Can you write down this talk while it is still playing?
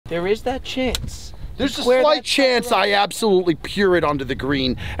There is that chance. There's a slight chance I absolutely pure it onto the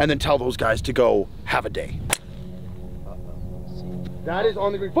green and then tell those guys to go have a day. That is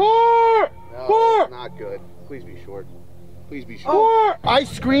on the green. 4! No, 4! Not good. Please be short. Please be short. 4! I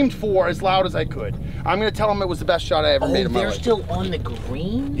screamed 4 as loud as I could. I'm gonna tell them it was the best shot I ever made in my life. They're still on the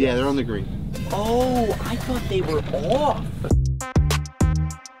green? Yeah, they're on the green. Oh, I thought they were off.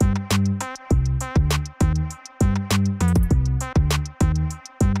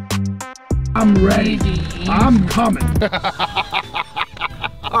 I'm ready. I'm coming.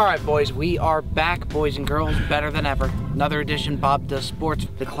 All right, boys, we are back, boys and girls, better than ever. Another edition Bob Does Sports,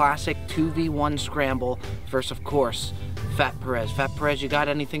 the classic 2v1 scramble versus, of course, Fat Perez. Fat Perez, you got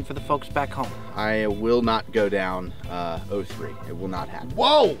anything for the folks back home? I will not go down 0-3. It will not happen.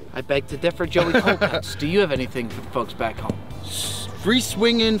 Whoa! I beg to differ, Joey Colcuts. Do you have anything for the folks back home? Free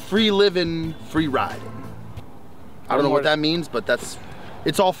swinging, free living, free riding. I don't know what that means, but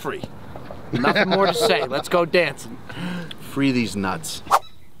it's all free. Nothing more to say. Let's go dancing. Free these nuts.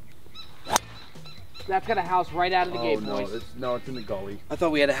 That's got a house right out of the gate, no, boys. No, it's in the gully. I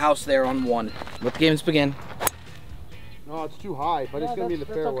thought we had a house there on 1. Let the games begin. No, it's too high, but it's going to be in the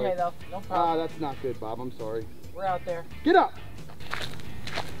fairway. Okay, though. No problem. That's not good, Bob. I'm sorry. We're out there. Get up!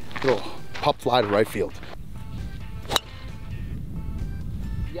 Little pop fly to right field.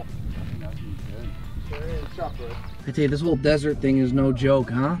 Yep. Sure is. Chocolate. I tell you, this whole desert thing is no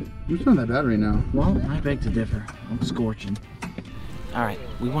joke, huh? It's not that bad right now. Well, I beg to differ. I'm scorching. All right,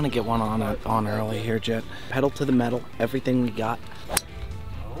 we want to get one on early here, Jet. Pedal to the metal, everything we got.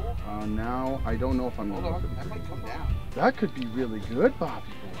 Now I don't know if I'm going to come down. That could be really good, Bobby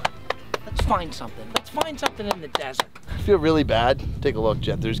boy. Let's find something. Let's find something in the desert. I feel really bad. Take a look,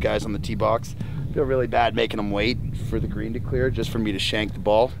 Jet. There's guys on the tee box. I feel really bad making them wait for the green to clear just for me to shank the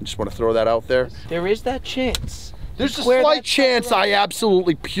ball. I just want to throw that out there. There is that chance. There's a slight chance I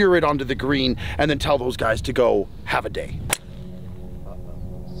absolutely pure it onto the green and then tell those guys to go have a day.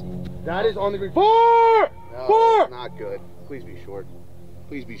 That is on the green. 4! No, 4! Not good. Please be short.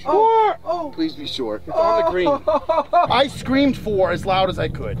 Please be short. 4! Please be short. It's on the green. I screamed 4 as loud as I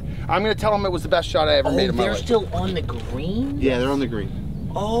could. I'm going to tell them it was the best shot I ever made in my life. They're still on the green? Yeah, they're on the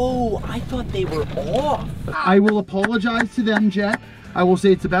green. Oh, I thought they were off. I will apologize to them, Jet. I will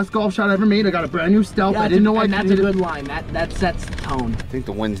say it's the best golf shot I ever made. I got a brand new Stealth. I didn't know I could hit it. That's a good line. That sets the tone. I think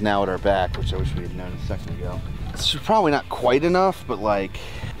the wind's now at our back, which I wish we had known a second ago. It's probably not quite enough, but like...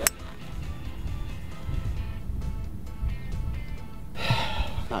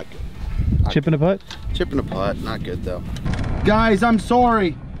 not good. Chip in a putt? Chip in a putt, not good though. Guys, I'm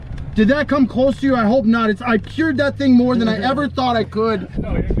sorry. Did that come close to you? I hope not. I cured that thing more than I ever thought I could.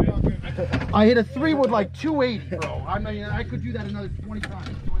 No, you're good. I hit a 3 with like 280, bro. I mean, I could do that another 20 times.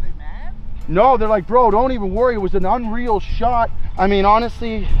 Were they mad? No, they're like, bro, don't even worry. It was an unreal shot. I mean,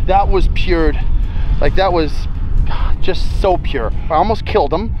 honestly, that was pured. Like, that was just so pure. I almost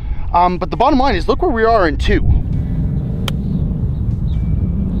killed him. But the bottom line is, look where we are in 2.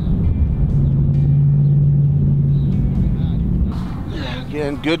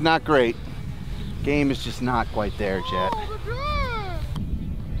 Again, good, not great. Game is just not quite there, Jet.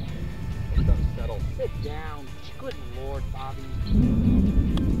 Sit down. Good Lord, Bobby.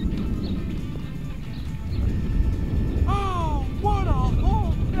 Oh, what a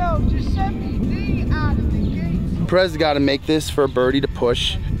hole. No, Giuseppe D out of the gate. Perez got to make this for a birdie to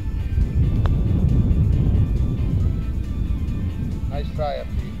push. Nice try up,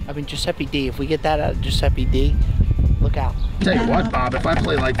 D. I mean, Giuseppe D. If we get that out of Giuseppe D, look out. Tell you what, Bob, if I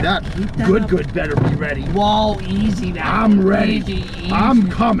play like that, good better be ready. Whoa, easy now. I'm ready. Easy. I'm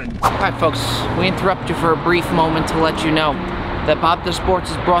coming. All right, folks, we interrupt you for a brief moment to let you know that Bob Does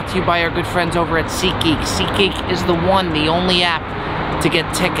Sports is brought to you by our good friends over at SeatGeek. SeatGeek is the one, the only app to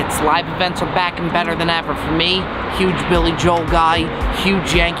get tickets. Live events are back and better than ever. For me, huge Billy Joel guy,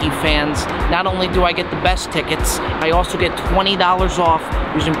 huge Yankee fans. Not only do I get the best tickets, I also get $20 off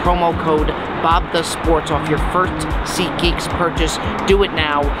using promo code BobDoesSports off your first SeatGeeks purchase. Do it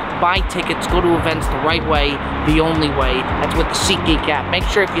now. Buy tickets, go to events the right way, the only way. That's with the SeatGeek app. Make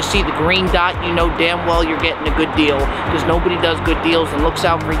sure if you see the green dot, you know damn well you're getting a good deal, because nobody does good deals and looks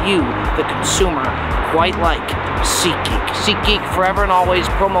out for you, the consumer, quite like SeatGeek. SeatGeek forever and always,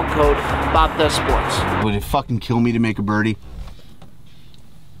 promo code BobDoesSports. Would it fucking kill me to make a birdie?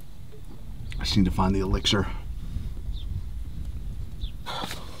 I just need to find the elixir.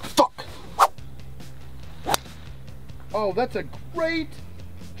 Fuck! Oh, that's a great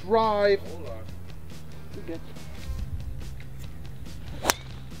drive. Hold on.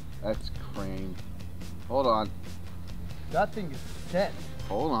 That's crane. Hold on. That thing is set.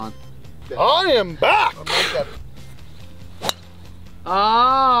 Hold on. I am back.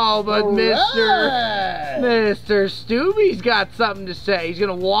 Oh, but All Mr. Stubby's got something to say. He's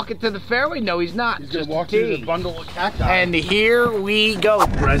gonna walk it to the fairway. No, he's not. He's just gonna walk a through tee. the bundle of cacti. And here we go.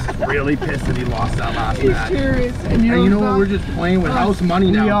 Perez is really pissed that he lost that last match. Serious. And you know what? We're just playing with house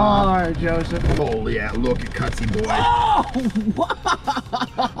money now. We Bob. are, Joseph. Oh yeah, look at Cutsy boy. Oh,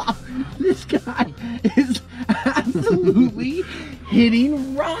 wow. This guy is absolutely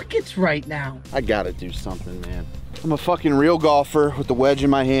hitting rockets right now. I gotta do something, man. I'm a fucking real golfer with the wedge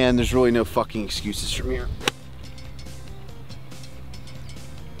in my hand. There's really no fucking excuses from here.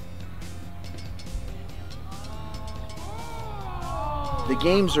 The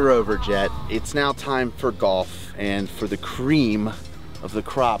games are over, Jet. It's now time for golf and for the cream of the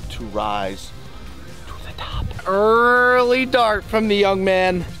crop to rise to the top. Early dart from the young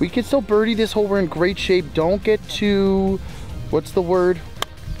man. We can still birdie this hole. We're in great shape. Don't get too, what's the word?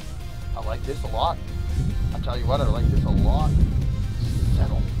 I like this a lot. I'll tell you what, I like this a lot.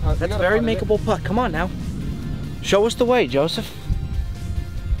 Settle. That's a very makeable putt. Come on now. Show us the way, Joseph.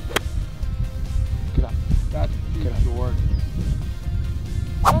 Get up. That's too short.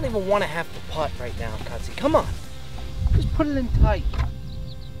 I don't even want to have to putt right now, Cutsy. Come on. Just put it in tight.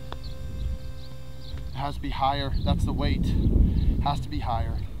 It has to be higher. That's the weight. Has to be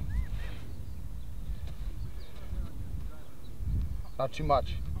higher. Not too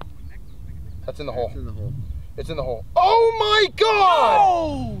much. That's in the hole. It's in the hole. It's in the hole. Oh my God!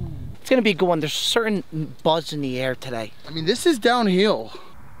 Oh! It's going to be a good one. There's a certain buzz in the air today. I mean, this is downhill.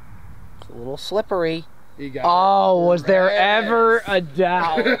 It's a little slippery. Oh, was there ever a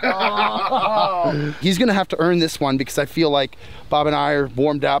doubt? Oh. He's gonna have to earn this one because I feel like Bob and I are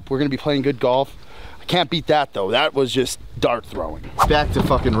warmed up. We're gonna be playing good golf. I can't beat that though. That was just dart throwing. Back to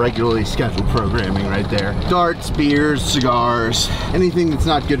fucking regularly scheduled programming right there. Darts, beers, cigars, anything that's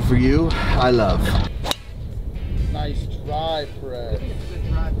not good for you, I love. Nice drive, Perez.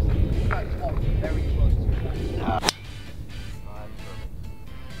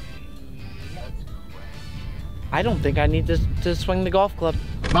 I don't think I need to swing the golf club.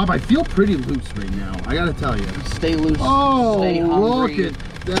 Bob, I feel pretty loose right now. I gotta tell you. Stay loose. Oh, stay hungry, look at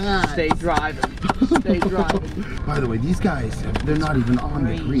that. Stay driving. Stay driving. By the way, these guys, they're not even on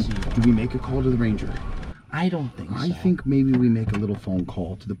the green. Do we make a call to the ranger? I don't think so. I think maybe we make a little phone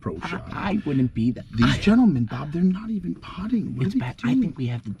call to the pro shop. I wouldn't be that. These gentlemen, Bob, they're not even putting. What It's are they bad. doing? I think we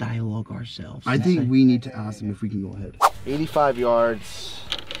have to dialogue ourselves. I think we need to ask them if we can go ahead. 85 yards.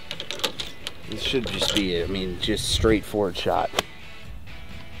 This should just be, I mean, just straightforward shot.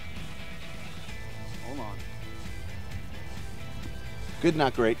 Hold on. Good,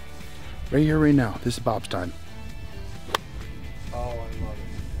 not great. Right here, right now. This is Bob's time. Oh, I love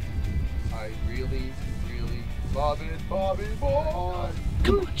it. I really love it, Bobby boy.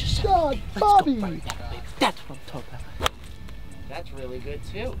 Come on, just God, let's Bobby. Go right now, baby. That's what I'm talking about. That's really good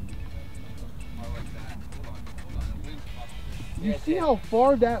too. You see how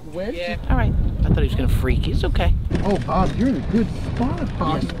far that went? Yeah. All right. I thought he was gonna freak. He's okay. Oh, Bob, you're in a good spot,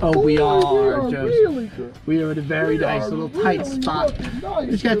 Bob. Yes. Oh, we are, Joseph. Really good. We are in a very nice little tight spot.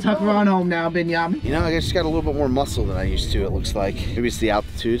 Just gotta tuck her on home now, Binyami. You know, I just got a little bit more muscle than I used to, it looks like. Maybe it's the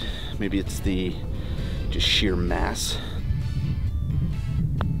altitude. Maybe it's the just sheer mass.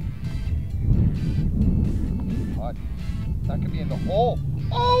 What? That could be in the hole.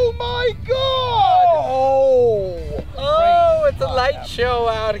 Oh my God! Oh, it's a light show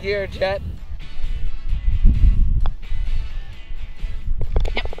out here, Jet.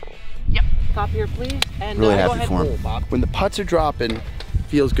 Yep. Stop here, please. And Really go happy ahead for him. and roll, Bob. When the putts are dropping,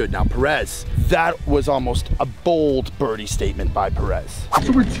 feels good. Now, Perez, that was almost a bold birdie statement by Perez.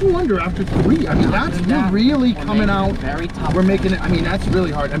 So we're 2 under after 3. I mean, we're really coming out. Very tough. We're making it, I mean, that's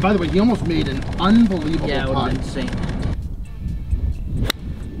really hard. And by the way, he almost made an unbelievable Yeah, it would putt. have been insane.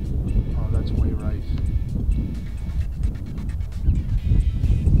 Oh, that's way right.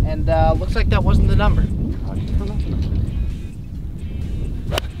 And looks like that wasn't the number.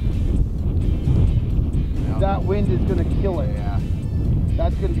 That wind is going to kill it. Yeah.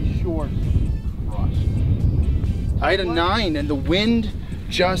 That's going to be short. I had a 9 and the wind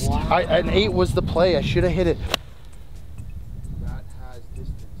just, an 8 was the play. I should have hit it. That has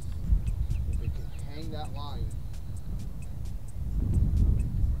distance. If it can hang that line.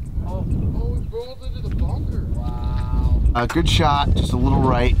 Oh, it rolled into the bunker. Wow. Good shot, just a little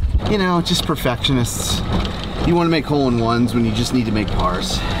right. You know, just perfectionists. You want to make hole-in-ones when you just need to make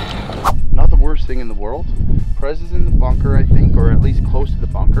pars. Not the worst thing in the world. Perez is in the bunker, I think, or at least close to the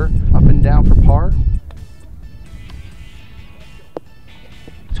bunker. Up and down for par.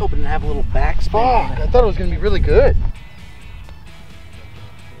 I was hoping to have a little backspin. Fuck, I thought it was going to be really good.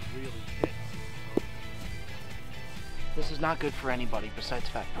 This is not good for anybody besides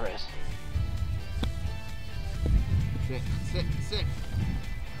Fat Perez. Sit.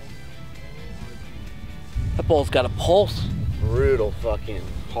 That ball's got a pulse. Brutal fucking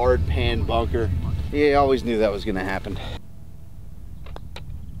hard pan bunker. Yeah, I always knew that was gonna happen.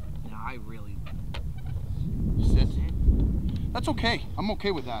 No, I really... Sit. That's okay. I'm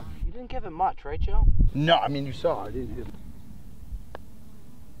okay with that. You didn't give it much, right, Joe? No, I mean, you saw it.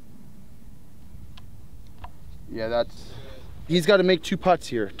 Yeah, that's... He's got to make 2 putts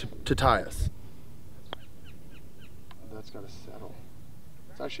here to tie us. That's got to settle.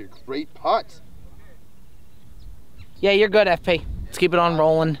 It's actually a great putt. Yeah, you're good, FP. Let's keep it on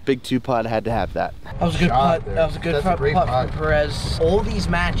rolling. Big 2 putt, had to have that. That was a good putt. That was a good putt from Perez. All these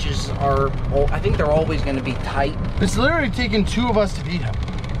matches are, I think they're always going to be tight. It's literally taken 2 of us to beat him.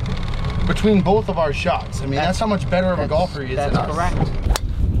 Between both of our shots. I mean, that's how much better of a golfer he is than us. That's correct.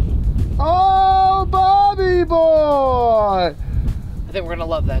 Oh, Bobby boy! I think we're going to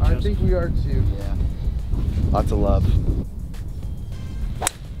love that, Joseph. I think we are too. Yeah. Lots of love.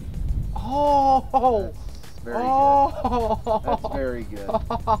 Oh! That's very good.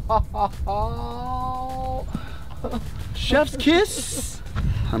 That's very good. Chef's kiss.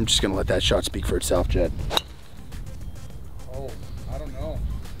 I'm just gonna let that shot speak for itself, Jed. Oh, I don't know.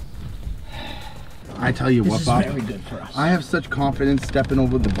 I tell you what, Bob. This is very good for us. I have such confidence stepping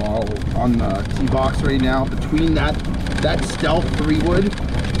over the ball on the tee box right now. Between that stealth 3-wood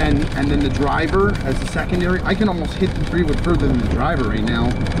and then the driver as a secondary, I can almost hit the 3-wood further than the driver right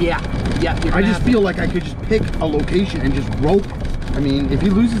now. Yeah. I just feel like I could just pick a location and just rope it. I mean, if he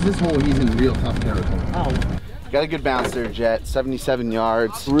loses this hole, he's in real tough territory. Oh. Got a good bounce there, Jet. 77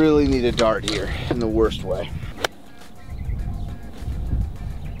 yards. Really need a dart here in the worst way.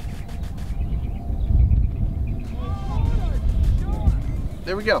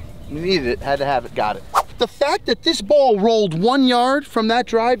 There we go. We needed it, had to have it, got it. The fact that this ball rolled 1 yard from that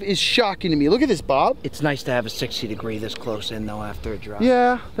drive is shocking to me. Look at this, Bob. It's nice to have a 60-degree this close in, though, after a drive.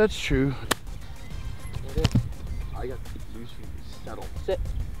 Yeah, that's true. I got news for you. Settle. Sit.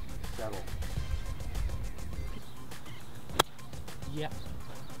 Settle. Yep.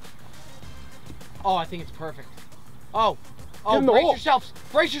 Oh, I think it's perfect. Oh, In the brace hole. yourselves.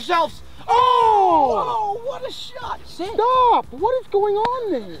 Brace yourselves. Oh! Oh, what a shot. Sit. Stop! What is going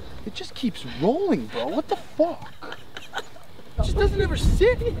on there? It just keeps rolling, bro. What the fuck? It just doesn't ever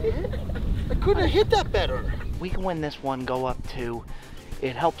sit, man. I couldn't have hit that better. We can win this one, go up 2.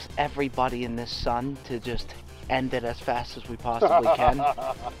 It helps everybody in this sun to just end it as fast as we possibly can.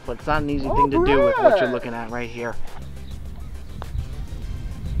 But it's not an easy thing to do with what you're looking at right here.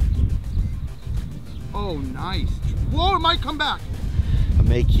 Oh, nice. Whoa, it might come back. A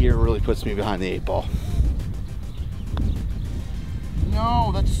make here really puts me behind the 8 ball.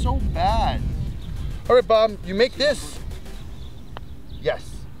 No, that's so bad. All right, Bob, you make this. Yes.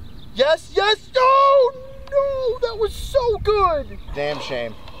 Yes, yes, no, that was so good. Damn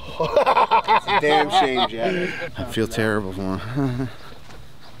shame. It's a damn shame, Jet. I feel terrible for him.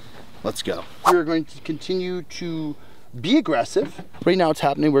 Let's go. We're going to continue to be aggressive. Right now it's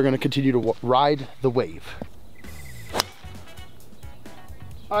happening. We're going to continue to ride the wave.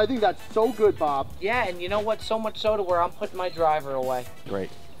 I think that's so good, Bob. Yeah, and you know what? So much so to where I'm putting my driver away. Great.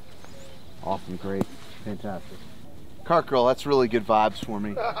 Awesome, great. Fantastic. Cart girl, that's really good vibes for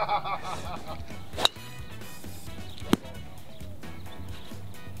me.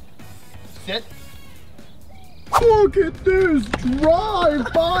 Sit. Look at this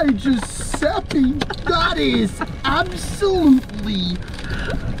drive by Giuseppe. That is absolutely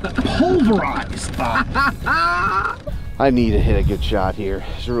pulverized, Bob. I need to hit a good shot here.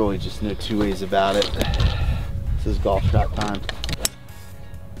 There's really just no 2 ways about it. This is golf shot time.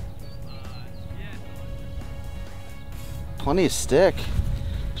 Plenty of stick.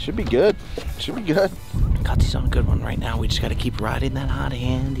 Should be good. Should be good. Cutsy's on a good one right now. We just got to keep riding that hot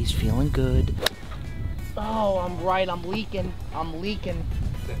hand. He's feeling good. Oh, I'm right. I'm leaking. I'm leaking.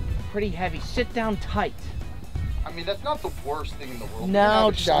 Pretty heavy. Sit down tight. I mean, that's not the worst thing in the world. No,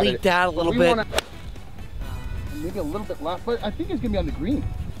 just leaked out a little bit. Maybe a little bit left, but I think it's gonna be on the green.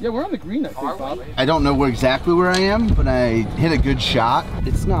 Yeah, we're on the green, I think, Bob. I don't know exactly where I am, but I hit a good shot.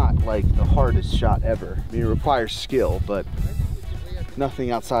 It's not like the hardest shot ever. I mean, it requires skill, but nothing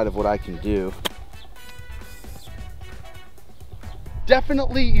outside of what I can do.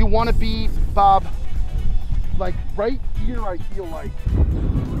 Definitely you want to be, Bob, like right here, I feel like.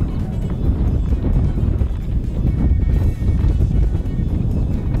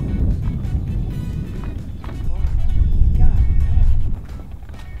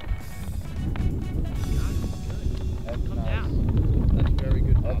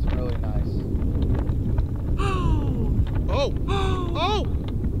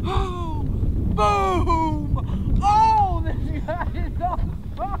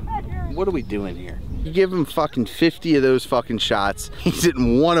 What are we doing here? You give him fucking 50 of those fucking shots. He's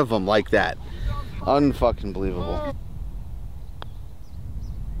hitting one of them like that. Unfucking believable.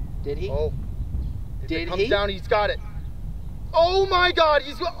 Did he? Oh. If Did it comes he? down, he's got it. Oh my God,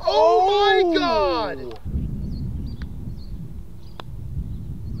 oh my God!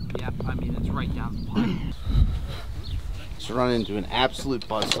 Yep, I mean, it's right down the pipe. Just run into an absolute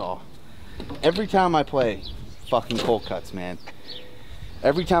buzzsaw. Every time I play fucking cold cuts, man.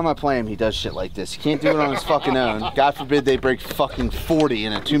 Every time I play him, he does shit like this. He can't do it on his fucking own. God forbid they break fucking 40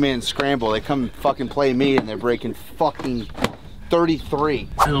 in a 2-man scramble. They come fucking play me and they're breaking fucking 33.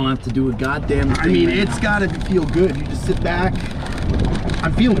 I don't have to do a goddamn thing. I mean, it's gotta feel good. You just sit back.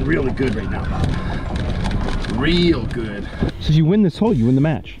 I'm feeling really good right now, Bob. Real good. So if you win this hole, you win the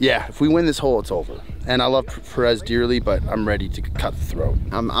match. Yeah, if we win this hole, it's over. And I love Perez dearly, but I'm ready to cut the throat.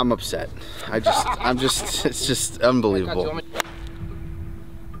 I'm upset. It's just unbelievable.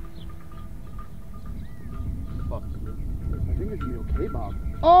 I think it'd be okay, Bob.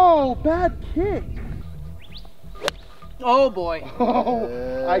 Oh, bad kick. Oh boy.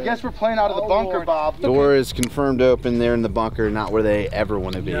 Oh, I guess we're playing out of the bunker, Lord. Bob. Door is confirmed open there in the bunker, not where they ever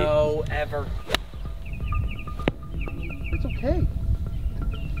want to be. No, ever. It's okay.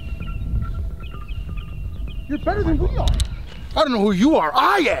 You're better than we are. I don't know who you are.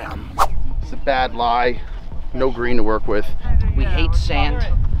 I am. It's a bad lie. No green to work with. We hate sand.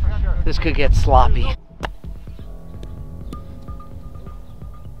 This could get sloppy.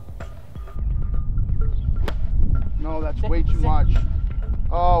 No, that's way too much.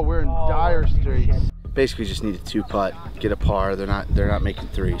 Oh, we're in dire straits. Basically just need a 2-putt, get a par. They're not making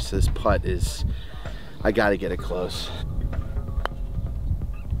 3, so this putt is, I gotta get it close.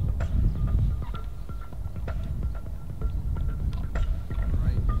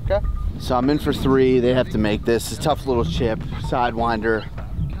 Okay. So I'm in for 3. They have to make this. It's a tough little chip, sidewinder.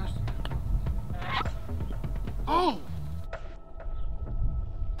 Oh!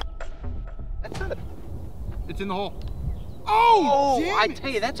 That's it. It's in the hole. Oh, I tell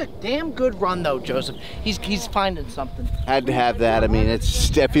you, that's a damn good run though, Joseph. He's finding something. Had to have that. I mean, it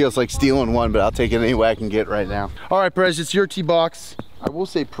feels like stealing one, but I'll take it any way I can get right now. All right, Perez, it's your tee box. I will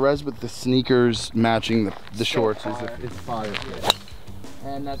say Perez with the sneakers matching the shorts is fire.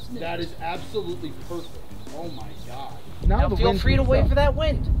 And that's new. That is absolutely perfect. Oh my God. Now the feel wind free to picks wait up. for that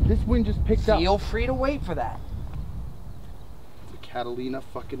wind. This wind just picked up. Feel free to wait for that. The Catalina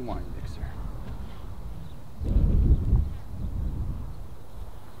fucking wine mixer.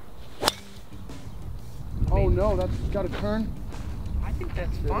 Oh no, that's got to turn. I think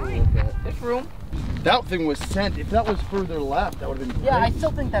that's fine. There's room. That thing was sent. If that was further left, that would have been great. Yeah, I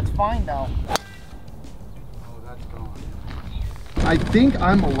still think that's fine though. Oh, that's gone. I think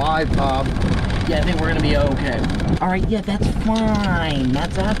I'm alive, Bob. Yeah, I think we're gonna be okay. All right, yeah, that's fine.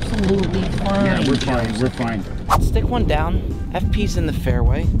 That's absolutely fine. Yeah, we're fine. Joseph. We're fine. Stick one down. FP's in the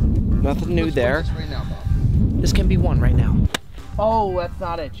fairway. Nothing new there. Right now, Bob. This can be one right now. Oh, that's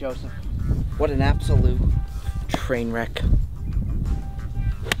not it, Joseph. What an absolute train wreck.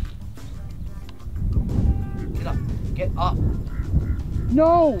 Get up. Get up.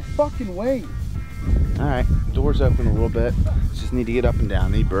 No fucking way. All right, door's open a little bit. Just need to get up and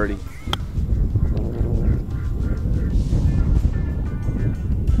down. Need birdie.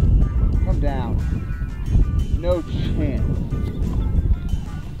 Come down. No chance.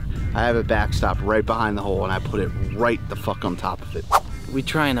 I have a backstop right behind the hole and I put it right the fuck on top of it. We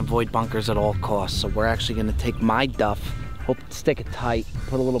try and avoid bunkers at all costs, so we're actually gonna take my duff, hope to stick it tight,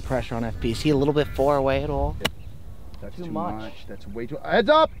 put a little pressure on FP. Is he a little bit far away at all? That's Too too much. much. That's way too. Heads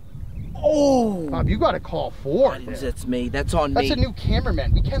up! Oh! Bob, you got to call 4. That's me. That's on That's me. a new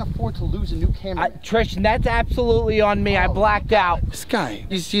cameraman. We can't afford to lose a new cameraman. Trish, that's absolutely on me. I blacked out. This guy,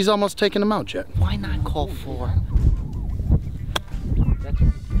 he's almost taking him out, Jet. Why not call 4? That's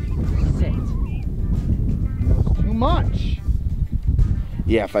sit. Too much.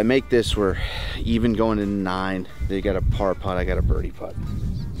 Yeah, if I make this, we're even going into 9. They got a par putt, I got a birdie putt.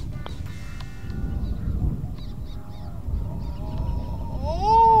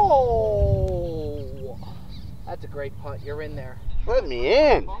 Oh! That's a great putt. You're in there. Let me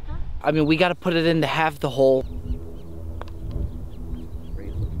in. I mean, we got to put it in to have the hole.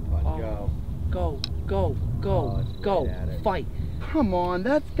 Great looking putt. Go. Go. Oh, Go. at it. Fight. Come on,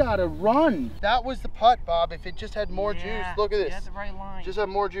 that's got to run. That was the putt, Bob. If it just had more juice, look at this. You had the right line. Just had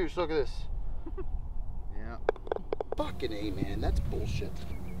more juice. Look at this. Yeah. Fucking A, man. That's bullshit.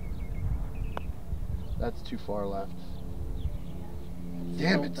 That's too far left.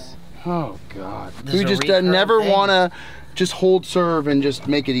 Damn it. Oh, God. This We is a just recurring never thing. want to just hold serve and just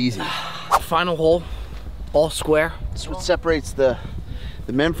make it easy. Final hole. All square. That's what separates the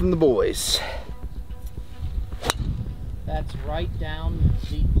The men from the boys. That's right down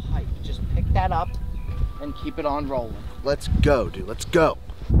the pipe. Just pick that up and keep it on rolling. Let's go, dude. Let's go.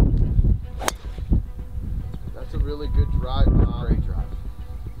 That's a really good drive, Bob. Great drive.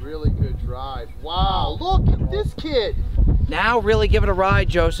 Really good drive. Wow, look at this kid. Now really give it a ride,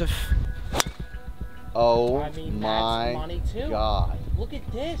 Joseph. Oh I mean, my that's money too. God. Look at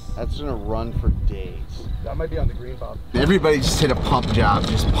this. That's gonna run for days. That might be on the green, Bob. Everybody just hit a pump job,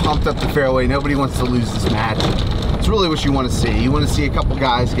 just pumped up the fairway. Nobody wants to lose this match. It's really what you want to see. You want to see a couple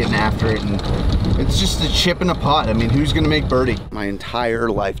guys getting after it, and it's just a chip and a putt. I mean, who's gonna make birdie? My entire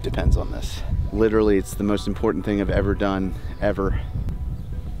life depends on this. Literally, it's the most important thing I've ever done, ever.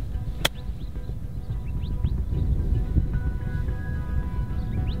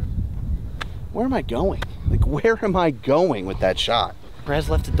 Where am I going? Like, where am I going with that shot? Perez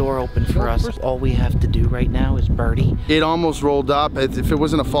left the door open for us. All we have to do right now is birdie. It almost rolled up. If it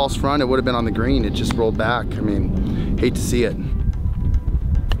wasn't a false front, it would have been on the green. It just rolled back. I mean, hate to see it.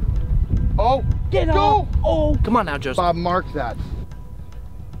 Oh, Get go! up. Oh, come on now, Joseph. Bob, mark that.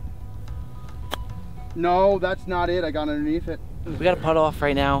 No, that's not it. I got underneath it. We got to putt off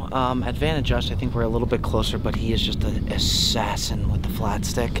right now. Advantage us. I think we're a little bit closer, but he is just an assassin with the flat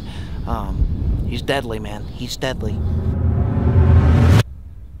stick. He's deadly, man. He's deadly.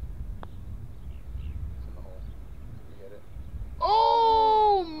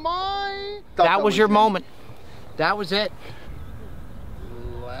 Oh my! That was your moment. That was it.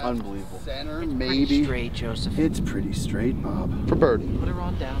 Left Unbelievable. Center, Pretty maybe. straight, Joseph. It's pretty straight, Bob. For birdie. Put her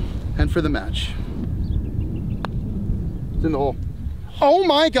on down. And for the match. It's in the hole. Oh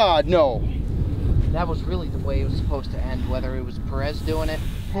my God, no. That was really the way it was supposed to end, whether it was Perez doing it.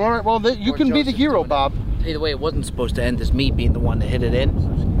 All right, well, you Or can be the Joseph hero, doing it. Bob. Hey, the way it wasn't supposed to end is me being the one to hit it in.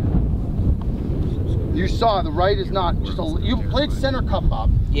 You saw the right is not just a. You played center cup,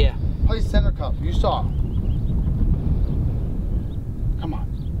 Bob. Yeah. Play center cup. You saw. Come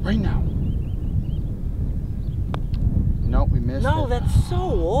on, right now. Nope, we missed No, it. that's so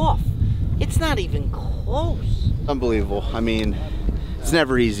off. It's not even close. Unbelievable. I mean, it's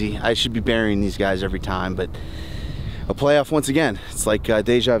never easy. I should be burying these guys every time, but a playoff once again. It's like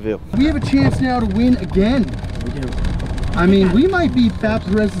deja vu. We have a chance now to win again. We do. I mean, we might be Fab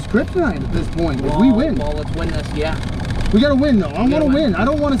Perez's kryptonite at this point if we win. Well, let's win this, yeah. We gotta win though. I want to win. I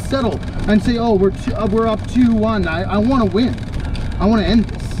don't want to settle and say, oh, we're up 2-1. I want to win. I want to end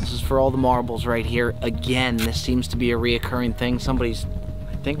this. This is for all the marbles right here. Again, this seems to be a reoccurring thing. Somebody's,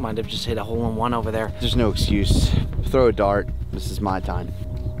 I think, might have just hit a hole-in-one over there. There's no excuse. Throw a dart. This is my time.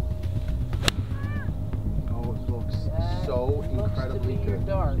 Oh, it looks so incredibly good.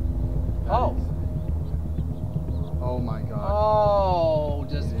 Dart. Oh. Oh my God. Oh,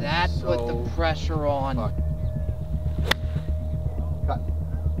 does that so put the pressure on? Fuck. Cut.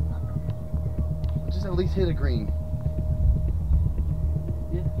 Just at least hit a green.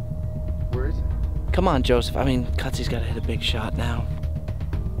 Yeah. Where is it? Come on, Joseph. I mean, Cutsy's got to hit a big shot now.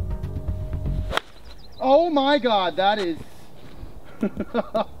 Oh my God, that is.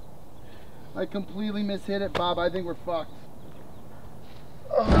 I completely mishit it, Bob. I think we're fucked.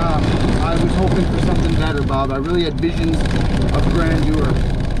 I was hoping for something better, Bob. I really had visions of grandeur.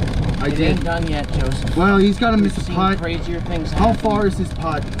 I It did. ain't done yet, Joseph. Well, he's got to miss a Seen putt. crazier things How happen. far is his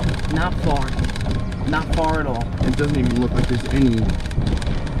putt? Not far. Not far at all. It doesn't even look like there's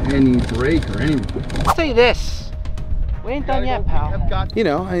any break or any. Let's say this. We ain't done yet, pal. You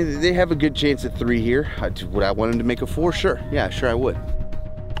know, they have a good chance at 3 here. Would I want them to make a 4? Sure. Yeah, sure I would.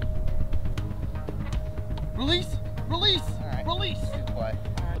 Release! Release! right. Release!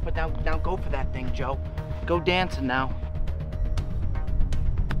 But now go for that thing, Joe. Go dancing now.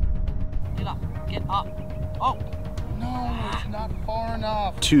 Get up. Get up. Oh. No, it's not far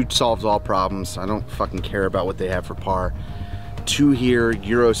enough. 2 solves all problems. I don't fucking care about what they have for par. 2 here,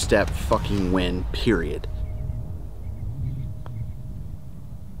 Euro step, fucking win, period.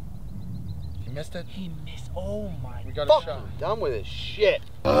 You missed it? He missed. Oh my. We got Fuck, a shot. done with this shit.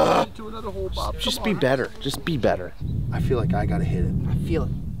 To another hole, Bob. Just be better. Just be better. I feel like I gotta hit it. I feel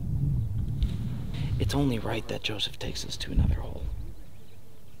it. It's only right that Joseph takes us to another hole.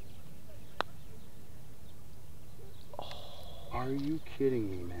 Are you kidding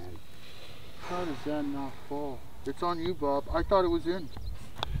me, man? How does that not fall? It's on you, Bob. I thought it was in.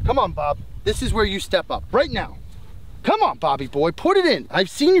 Come on, Bob. This is where you step up. Right now. Come on, Bobby boy. Put it in. I've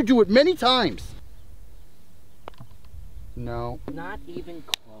seen you do it many times. No. Not even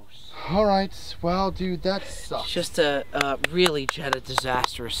close. All right. Well, dude, that sucks. It's just a really a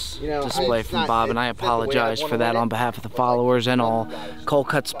disastrous You know, display it's from not- Bob, and I it's not the way I apologize wanna for that win it. on behalf of the followers and all. Cold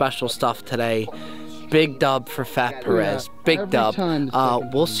cut special stuff today. Big dub for Fat Perez. Big dub.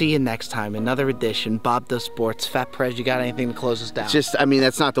 We'll see you next time. Another edition. Bob Does Sports. Fat Perez, you got anything to close us down? Just, I mean,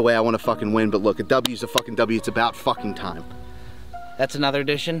 that's not the way I want to fucking win, but look, a W's a fucking W. It's about fucking time. That's another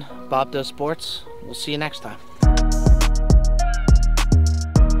edition. Bob Does Sports. We'll see you next time.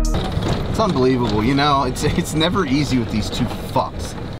 It's unbelievable, you know, it's never easy with these two fucks.